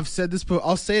 I've said this, but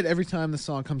I'll say it every time the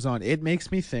song comes on. It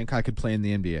makes me think I could play in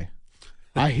the NBA.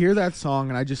 I hear that song,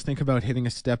 and I just think about hitting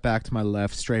a step back to my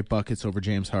left, straight buckets over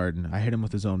James Harden. I hit him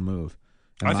with his own move.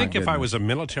 I think if I was a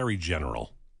military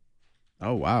general...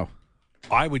 Oh, wow.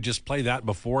 I would just play that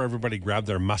before everybody grabbed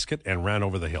their musket and ran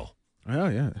over the hill. Oh,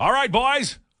 yeah. All right,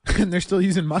 boys. And they're still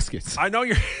using muskets. I know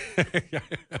you're...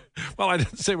 Well, I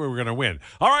didn't say we were going to win.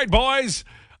 All right, boys.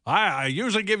 I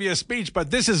usually give you a speech, but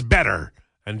this is better.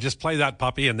 And just play that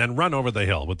puppy and then run over the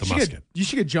hill with the musket. You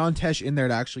should get John Tesh in there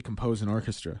to actually compose an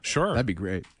orchestra. Sure. That'd be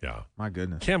great. Yeah. My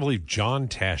goodness. Can't believe John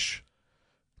Tesh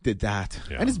did that.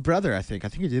 Yeah. And his brother, I think. I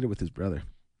think he did it with his brother.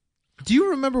 Do you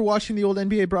remember watching the old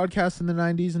NBA broadcasts in the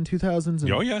 90s and 2000s?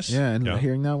 Oh, yes. Yeah, and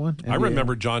hearing that one? NBA. I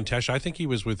remember John Tesh. I think he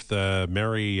was with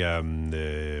Mary,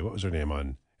 what was her name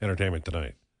on Entertainment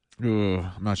Tonight? Ooh,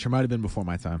 I'm not sure. Might have been before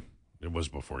my time. It was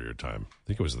before your time. I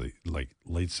think it was the late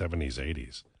 70s,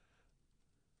 80s.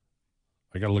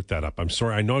 I got to look that up. I'm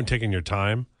sorry. I know I'm taking your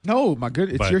time. No, my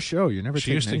good. It's your show. You're never.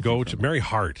 She used to go to Mary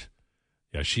Hart.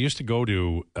 Yeah, she used to go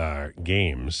to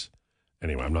games.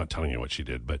 Anyway, I'm not telling you what she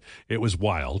did, but it was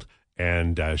wild.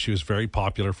 And she was very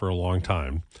popular for a long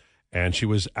time. And she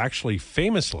was actually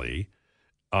famously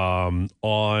on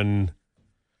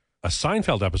a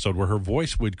Seinfeld episode where her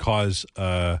voice would cause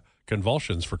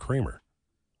convulsions for Kramer.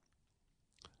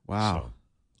 Wow. So,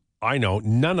 I know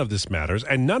none of this matters,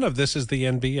 and none of this is the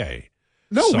NBA.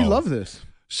 No, we love this.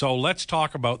 So let's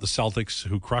talk about the Celtics,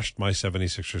 who crushed my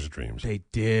 76ers dreams. They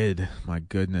did. My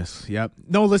goodness. Yep.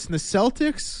 No, listen, the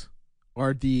Celtics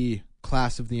are the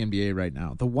class of the NBA right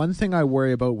now. The one thing I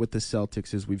worry about with the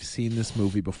Celtics is we've seen this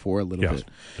movie before a little bit.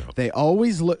 Yeah. They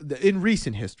always look, in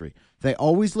recent history, they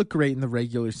always look great in the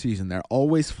regular season. They're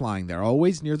always flying. They're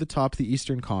always near the top of the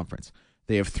Eastern Conference.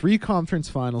 They have 3 conference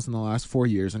finals in the last 4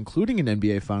 years, including an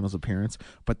NBA Finals appearance,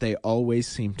 but they always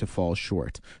seem to fall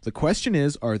short. The question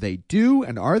is, are they due,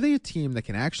 and are they a team that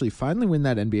can actually finally win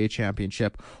that NBA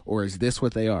championship, or is this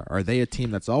what they are? Are they a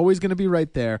team that's always going to be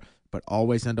right there, but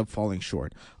always end up falling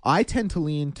short? I tend to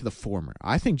lean to the former.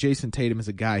 I think Jason Tatum is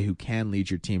a guy who can lead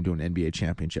your team to an NBA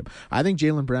championship. I think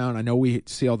Jaylen Brown, I know we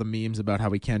see all the memes about how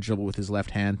he can't dribble with his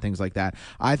left hand, things like that.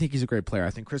 I think he's a great player. I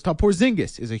think Kristaps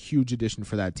Porzingis is a huge addition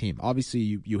for that team. Obviously,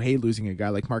 you hate losing a guy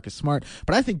like Marcus Smart,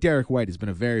 but I think Derek White has been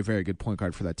a very, very good point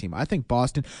guard for that team. I think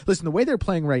Boston, listen, the way they're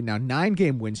playing right now,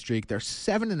 9-game win streak, they're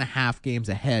 7.5 games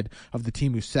ahead of the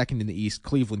team who's second in the East,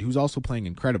 Cleveland, who's also playing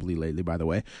incredibly lately, by the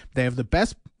way. They have the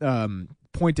best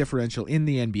point differential in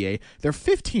the NBA. They're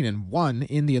 15-1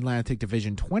 in the Atlantic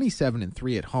Division,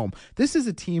 27-3 at home. This is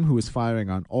a team who is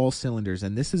firing on all cylinders,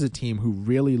 and this is a team who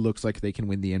really looks like they can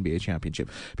win the NBA championship.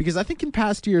 Because I think in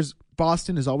past years,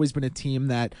 Boston has always been a team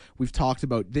that we've talked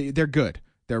about. They're good.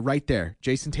 They're right there.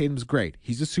 Jason Tatum's great.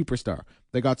 He's a superstar.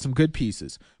 They got some good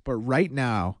pieces. But right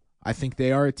now, I think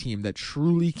they are a team that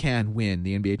truly can win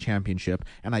the NBA championship,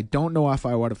 and I don't know if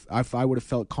I would have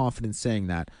felt confident saying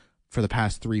that for the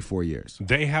past 3-4 years.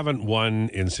 They haven't won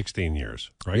in 16 years,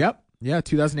 right? Yep. Yeah,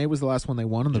 2008 was the last one they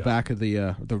won on the back of the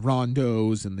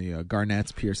Rondos and the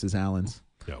Garnetts, Pierces, Allens.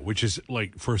 Yeah, which is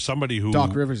like for somebody who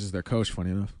Doc Rivers is their coach.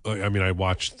 Funny enough. I mean, I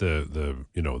watched the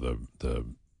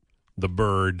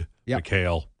Bird,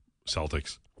 McHale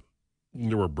Celtics.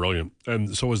 They were brilliant,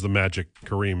 and so was the Magic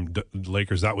Kareem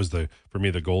Lakers. That was for me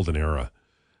the golden era.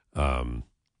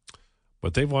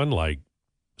 But they've won like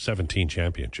 17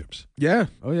 championships. Yeah.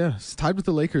 Oh, yeah. It's tied with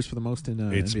the Lakers for the most in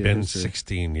It's NBA been history.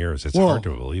 16 years. It's hard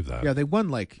to believe that. Yeah, they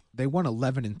won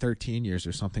 11 in 13 years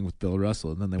or something with Bill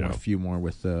Russell, and then they won a few more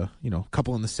with a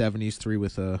couple in the 70s, 3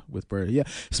 with Bird. Yeah,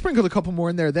 sprinkled a couple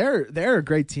more in there. They're a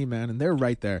great team, man, and they're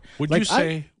right there. I'm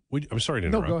sorry to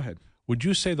interrupt. No, go ahead. Would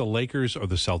you say the Lakers or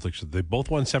the Celtics? They both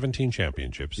won 17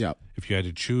 championships. Yeah. If you had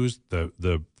to choose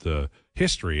the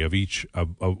history of each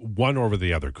of one over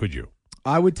the other, could you?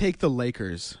 I would take the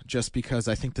Lakers just because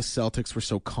I think the Celtics were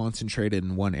so concentrated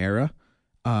in one era.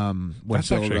 When That's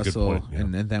Bill actually Russell a good point,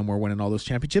 yeah. and then we're winning all those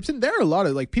championships. And there are a lot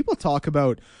of people talk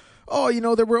about,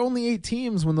 there were only 8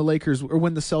 teams when the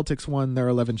Celtics won their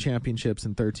 11 championships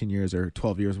in 13 years or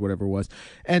 12 years, whatever it was.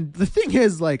 And the thing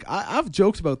is, I've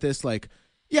joked about this,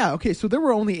 so there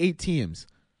were only 8 teams.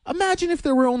 Imagine if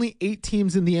there were only 8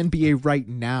 teams in the NBA right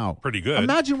now. Pretty good.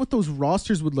 Imagine what those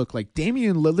rosters would look like.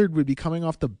 Damian Lillard would be coming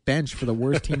off the bench for the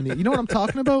worst team in the. You know what I'm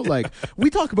talking about? We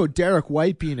talk about Derek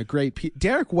White being a great.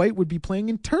 Derek White would be playing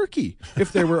in Turkey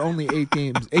if there were only 8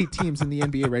 teams in the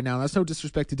NBA right now. That's no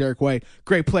disrespect to Derek White,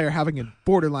 great player having a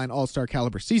borderline all-star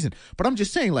caliber season. But I'm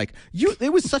just saying,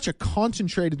 it was such a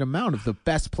concentrated amount of the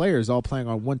best players all playing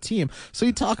on one team. So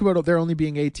you talk about there only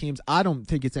being 8 teams. I don't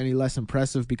think it's any less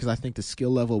impressive because I think the skill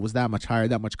level was that much higher,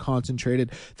 that much concentrated.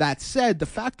 That said, the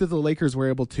fact that the Lakers were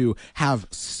able to have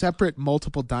separate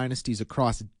multiple dynasties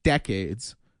across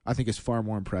decades, I think is far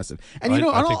more impressive. And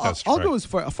I'll go as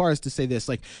far as to say this,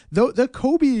 the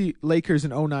Kobe Lakers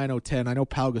in 09-010, I know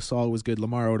Pau Gasol was good,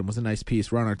 Lamar Odom was a nice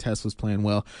piece, Ron Artest was playing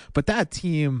well, but that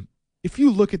team, if you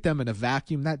look at them in a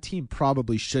vacuum, that team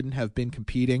probably shouldn't have been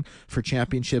competing for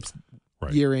championships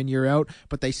year in, year out,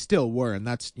 but they still were, and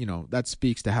that's that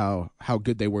speaks to how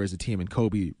good they were as a team and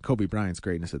Kobe Bryant's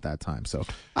greatness at that time. So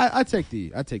I take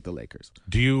the Lakers.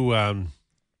 Do you? I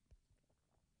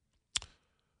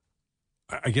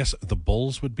guess the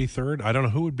Bulls would be third. I don't know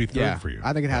who would be third for you.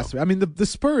 I think it has to be. I mean, the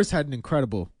Spurs had an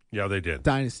incredible they did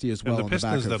dynasty as well. And the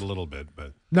Pistons did a little bit,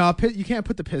 but no, you can't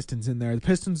put the Pistons in there. The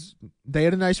Pistons, they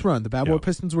had a nice run. The Bad Boy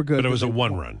Pistons were good, but it was a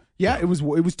one run. Yeah, it was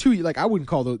 2. I wouldn't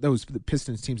call those the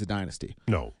Pistons teams a dynasty.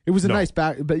 No, it was a nice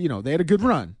back, but they had a good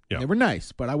run. Yeah. They were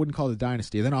nice, but I wouldn't call it a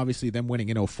dynasty. And then obviously them winning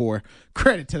in 04.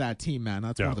 Credit to that team, man.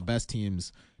 That's one of the best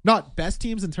teams. Not best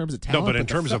teams in terms of talent, but in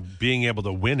terms of being able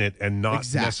to win it and not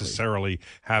necessarily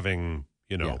having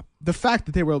the fact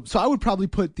that they were. So I would probably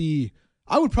put the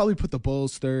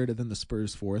Bulls third and then the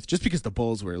Spurs fourth, just because the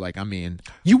Bulls were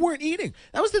you weren't eating.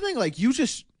 That was the thing. You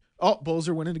just, Bulls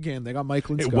are winning again. They got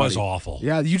Michael and Scottie. It was awful.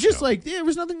 Yeah, you just there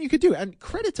was nothing you could do. And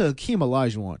credit to Hakeem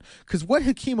Olajuwon, because what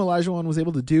Hakeem Olajuwon was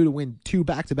able to do to win 2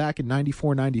 back-to-back in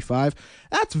 94, 95,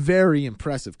 that's very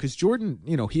impressive. Because Jordan,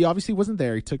 he obviously wasn't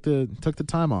there. He took the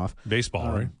time off.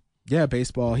 Baseball, right? Yeah,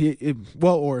 baseball.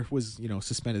 Or was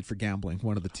suspended for gambling.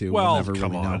 One of the two. Well, we'll never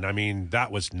come really on. know. I mean,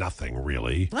 that was nothing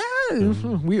really.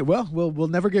 We'll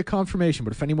never get confirmation.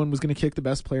 But if anyone was going to kick the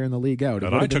best player in the league out,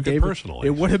 And I took it personally.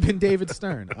 It would have been David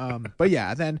Stern. But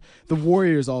yeah, then the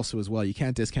Warriors also as well. You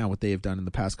can't discount what they have done in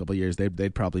the past couple of years.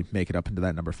 They'd probably make it up into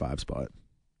that number 5 spot.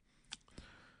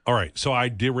 All right, so I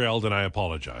derailed and I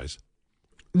apologize.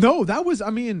 No, that was. I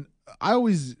mean, I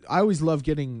always love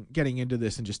getting into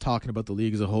this and just talking about the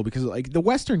league as a whole because like the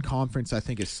Western Conference I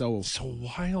think is so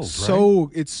wild, right?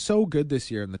 It's so good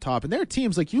this year in the top, and there are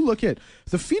teams like you look at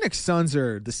the Phoenix Suns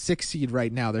are the 6th seed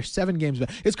right now. They're 7 games back.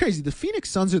 It's crazy. The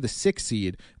Phoenix Suns are the 6th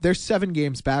seed. They're 7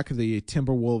 games back of the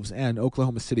Timberwolves and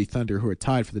Oklahoma City Thunder, who are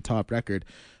tied for the top record.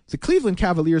 The Cleveland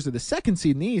Cavaliers are the 2nd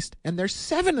seed in the East, and they're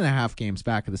 7.5 games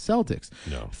back of the Celtics.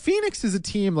 No. Phoenix is a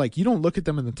team, like, you don't look at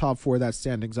them in the top 4 of that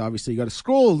standings, obviously. You got to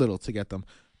scroll a little to get them.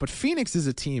 But Phoenix is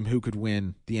a team who could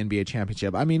win the NBA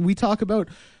championship. I mean, we talk about,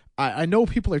 I know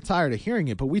people are tired of hearing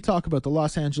it, but we talk about the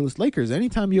Los Angeles Lakers.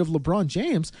 Anytime you have LeBron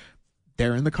James,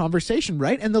 they're in the conversation,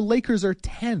 right? And the Lakers are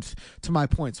 10th, to my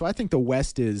point. So I think the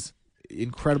West is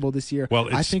incredible this year.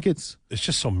 Well, I think it's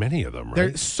just so many of them, right?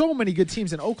 There's so many good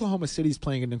teams, and Oklahoma City's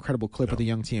playing an incredible clip with a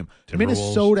young team. Timberwolves.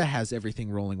 Minnesota has everything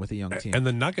rolling with a young team, and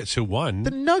the Nuggets who won.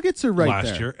 The Nuggets are right last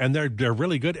there. year, and they're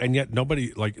really good, and yet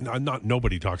nobody not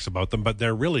nobody talks about them, but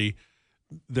they're really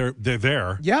they're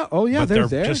there. Yeah. Oh yeah, but they're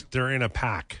there. They're in a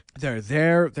pack. They're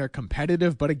there. They're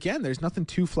competitive, but again, there's nothing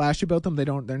too flashy about them.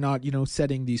 They're not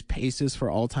setting these paces for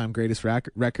all-time greatest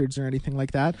records or anything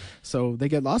like that. So they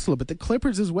get lost a little bit. The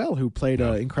Clippers as well, who played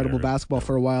incredible basketball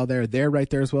for a while there. They're right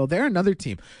there as well. They're another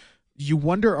team. You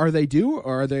wonder, are they due,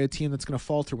 or are they a team that's going to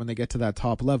falter when they get to that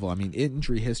top level? I mean,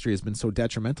 injury history has been so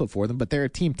detrimental for them, but they're a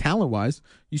team talent-wise.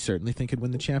 You certainly think could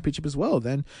win the championship as well.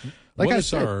 Then, like what I is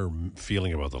said, our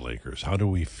feeling about the Lakers? How do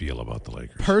we feel about the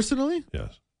Lakers personally?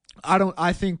 Yes, I don't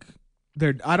think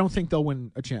they'll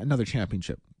win another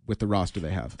championship with the roster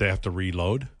they have. They have to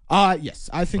reload. Yes,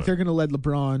 I think they're going to let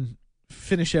LeBron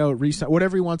finish out,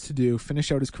 whatever he wants to do,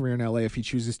 finish out his career in LA if he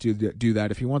chooses to do that.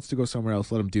 If he wants to go somewhere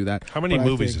else, let him do that. How many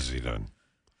movies has he done?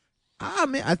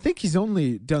 I think he's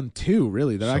only done 2,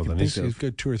 really, that I can think of. He's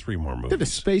got 2 or 3 more movies. Did a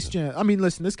Space Jam. I mean,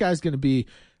 listen, this guy's going to be.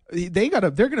 They're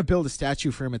going to build a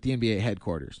statue for him at the NBA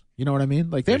headquarters. You know what I mean?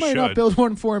 Like they might not build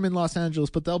one for him in Los Angeles,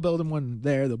 but they'll build him one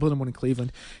there. They'll build him one in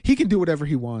Cleveland. He can do whatever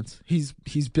he wants. He's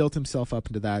built himself up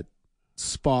into that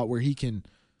spot where he can.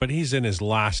 But he's in his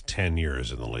last 10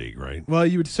 years in the league, right? Well,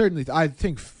 you would certainly, I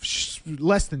think,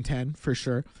 less than 10 for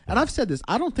sure. And I've said this,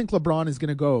 I don't think LeBron is going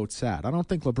to go out sad. I don't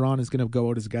think LeBron is going to go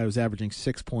out as a guy who's averaging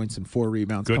 6 points and 4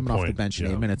 rebounds coming off the bench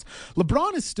in 8 minutes.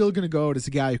 LeBron is still going to go out as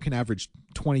a guy who can average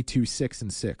 22, 6,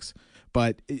 and 6.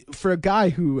 But for a guy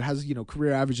who has,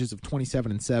 career averages of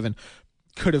 27 and 7,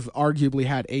 could have arguably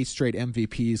had 8 straight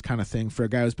MVPs kind of thing, for a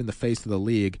guy who's been the face of the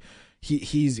league,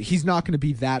 he's not going to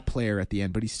be that player at the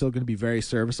end, but he's still going to be very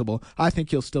serviceable. I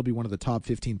think he'll still be one of the top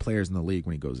 15 players in the league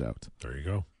when he goes out. There you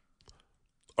go.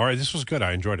 All right, this was good.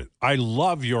 I enjoyed it. I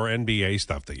love your NBA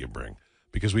stuff that you bring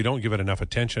because we don't give it enough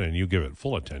attention, and you give it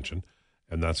full attention,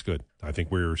 and that's good. I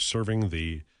think we're serving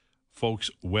the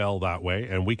folks well that way,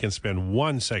 and we can spend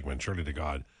one segment, surely to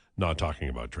God, not talking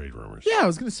about trade rumors. Yeah, I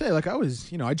was going to say,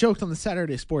 I joked on the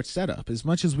Saturday Sports Setup, as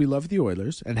much as we love the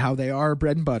Oilers and how they are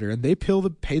bread and butter and they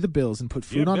pay the bills and put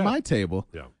food on my table,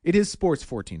 it is Sports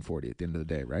 1440 at the end of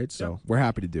the day, right? So we're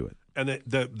happy to do it. And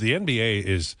the NBA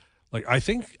is, like, I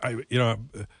think,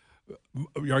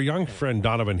 our young friend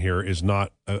Donovan here is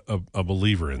not a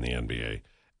believer in the NBA.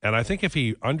 And I think if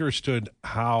he understood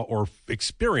how, or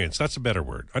experienced, that's a better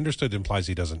word. Understood implies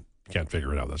he can't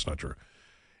figure it out. That's not true.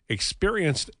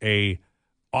 Experienced a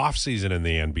offseason in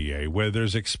the NBA where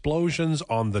there's explosions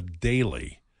on the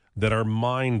daily that are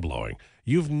mind-blowing.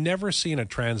 You've never seen a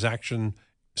transaction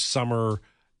summer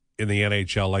in the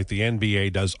NHL like the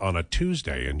NBA does on a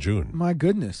Tuesday in June. My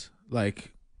goodness.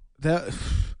 Like that,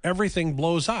 everything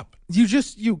blows up. You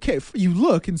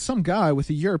look, and some guy with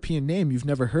a European name you've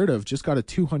never heard of just got a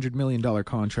 $200 million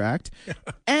contract.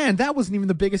 And that wasn't even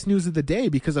the biggest news of the day,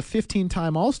 because a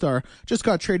 15-time All-Star just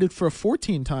got traded for a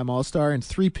 14-time All-Star and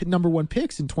 3 number 1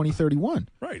 picks in 2031.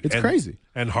 Right. It's crazy.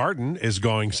 And Harden is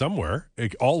going somewhere,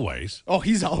 always. Oh,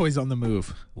 he's always on the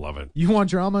move. Love it. You want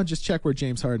drama? Just check where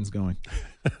James Harden's going.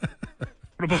 What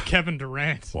about Kevin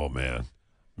Durant? Oh,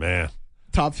 man.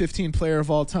 Top 15 player of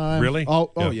all time. Really?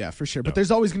 Oh yeah, for sure. But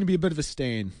there's always going to be a bit of a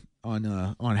stain on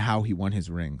how he won his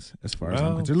rings, as far as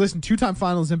I'm concerned. Listen, 2-time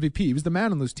Finals MVP. He was the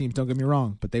man on those teams, don't get me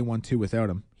wrong, but they won 2 without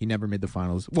him. He never made the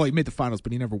finals. Well, he made the finals,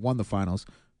 but he never won the finals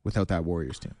without that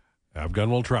Warriors team. Have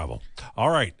gun will travel. All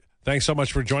right. Thanks so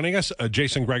much for joining us.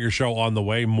 Jason Gregor Show on the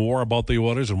way. More about the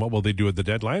Oilers and what will they do at the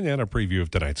deadline and a preview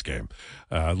of tonight's game.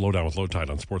 Lowdown with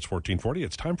Lowetide on Sports 1440.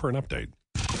 It's time for an update.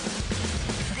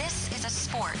 This is a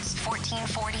Sports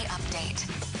 1440 update.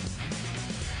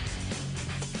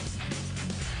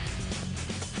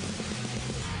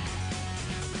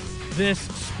 This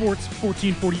Sports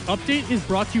 1440 update is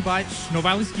brought to you by Snow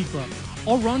Valley Ski Club.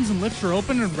 All runs and lifts are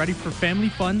open and ready for family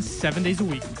fun 7 days a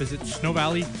week. Visit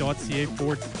snowvalley.ca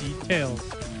for details.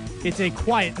 It's a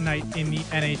quiet night in the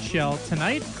NHL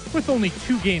tonight with only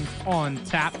 2 games on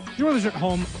tap. The Oilers are at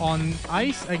home on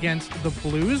ice against the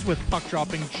Blues with puck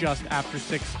dropping just after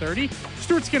 6:30.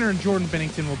 Stuart Skinner and Jordan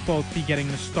Binnington will both be getting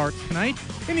the start tonight.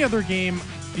 In the other game,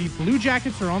 the Blue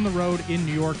Jackets are on the road in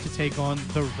New York to take on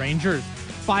the Rangers.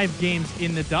 5 games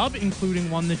in the dub, including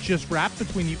one that just wrapped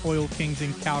between the Oil Kings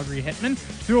and Calgary Hitmen.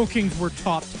 The Oil Kings were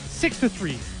topped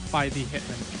 6-3 by the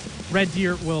Hitmen. Red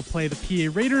Deer will play the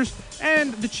PA Raiders,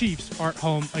 and the Chiefs are at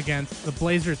home against the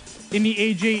Blazers. In the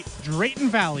AJ, Drayton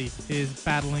Valley is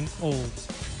battling Olds.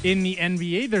 In the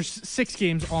NBA, there's 6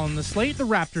 games on the slate. The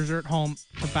Raptors are at home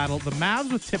to battle the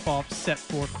Mavs with tip-off set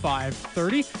for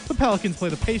 5:30. The Pelicans play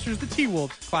the Pacers. The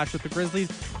T-Wolves clash with the Grizzlies.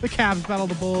 The Cavs battle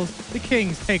the Bulls. The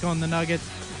Kings take on the Nuggets.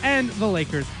 And the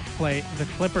Lakers play the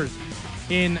Clippers.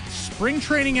 In spring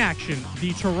training action,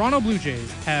 the Toronto Blue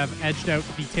Jays have edged out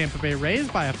the Tampa Bay Rays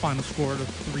by a final score of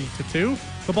 3-2.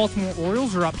 The Baltimore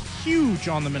Orioles are up huge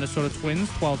on the Minnesota Twins,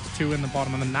 12-2 in the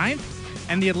bottom of the 9th.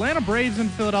 And the Atlanta Braves and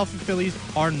Philadelphia Phillies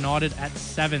are knotted at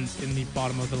 7s in the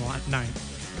bottom of the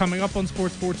 9th. Coming up on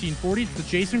Sports 1440, it's the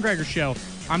Jason Gregor Show.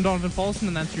 I'm Donovan Paulson,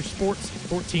 and that's your Sports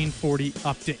 1440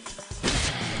 update.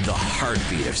 The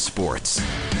heartbeat of sports.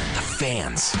 The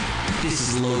fans. This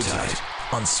is Lowetide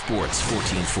on Sports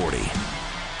 1440.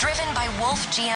 Driven by Wolf GM.